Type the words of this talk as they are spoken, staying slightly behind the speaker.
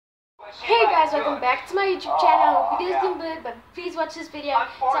Hey guys, welcome back to my YouTube channel. Hope you guys doing good, but please watch this video.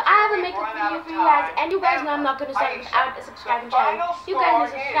 So I have a makeup video for you guys, and you guys know I'm not going to start without a subscribing channel. You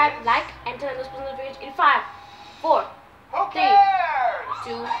guys need to subscribe, like, and turn on those notifications in 5, 4, 3,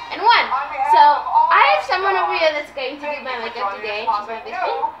 2, and 1. So I have someone over here that's going to do my makeup today. She's my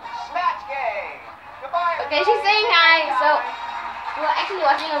best friend. Okay, she's saying hi. So we're actually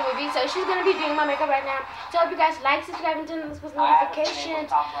watching a movie, so she's gonna be doing my makeup right now. So hope you guys like, subscribe, and turn on those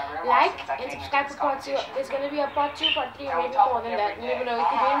notifications. Like and subscribe for part 2. There's gonna be a part 2, part 3, maybe more than that. You never know, we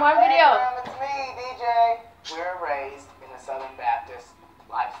could do more video. It's me, DJ. We were raised in the Southern Baptist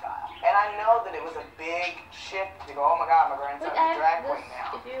lifestyle, and I know that it was a big shift to go, oh my God, my grandson's a drag queen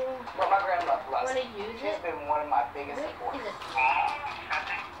now. If you but my grandmother loves wanna it. use She's been one of my biggest supporters.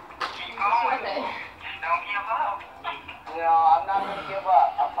 Don't give up. No, I'm not going to give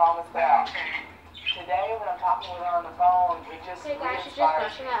up. I promise that. Today, when I'm talking with her on the phone, it just Hey guys, she's just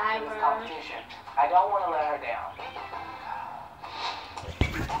re-inspires brushing me her in this eyebrows. competition. I don't want to let her down.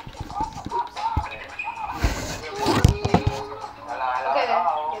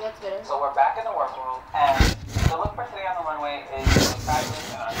 Okay, that's better. So we're back in the workroom, and the look for today on the runway is fabulous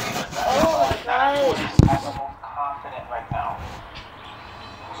and our favorite. Oh my God. I'm the most confident right now.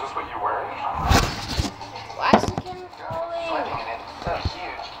 Is this what you're wearing? Why is the camera rolling? It's so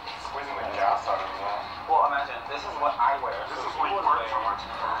huge. Squeezing the gas out of me. Well, imagine, this is what I wear. This is what you wear so much.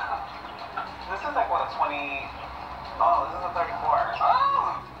 This is like what, a 20... Oh, this is a 34.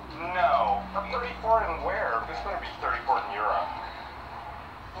 Oh! No. A 34 in where? This better be 34 in Europe.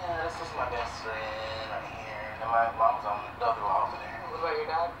 Yeah, this is my best friend right here. And my mom's on the other wall over there. What about your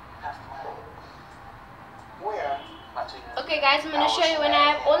dad? Where? Okay guys, I'm gonna show you when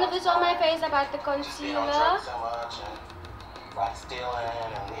I have all of this on my face about the concealer. So much and like stealing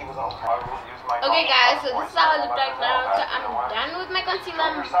and he was on I will use my Okay guys, so this is how I look like now. So I'm done with my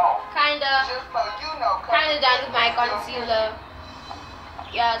concealer. I'm kinda done with my concealer.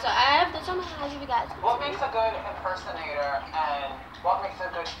 Yeah, so I have this on my eyes, you guys. What makes a good impersonator and what makes a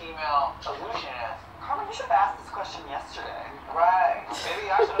good female illusionist? Carmen, you should have asked this question yesterday. Right.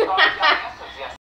 Maybe I should have thought of the answers yesterday.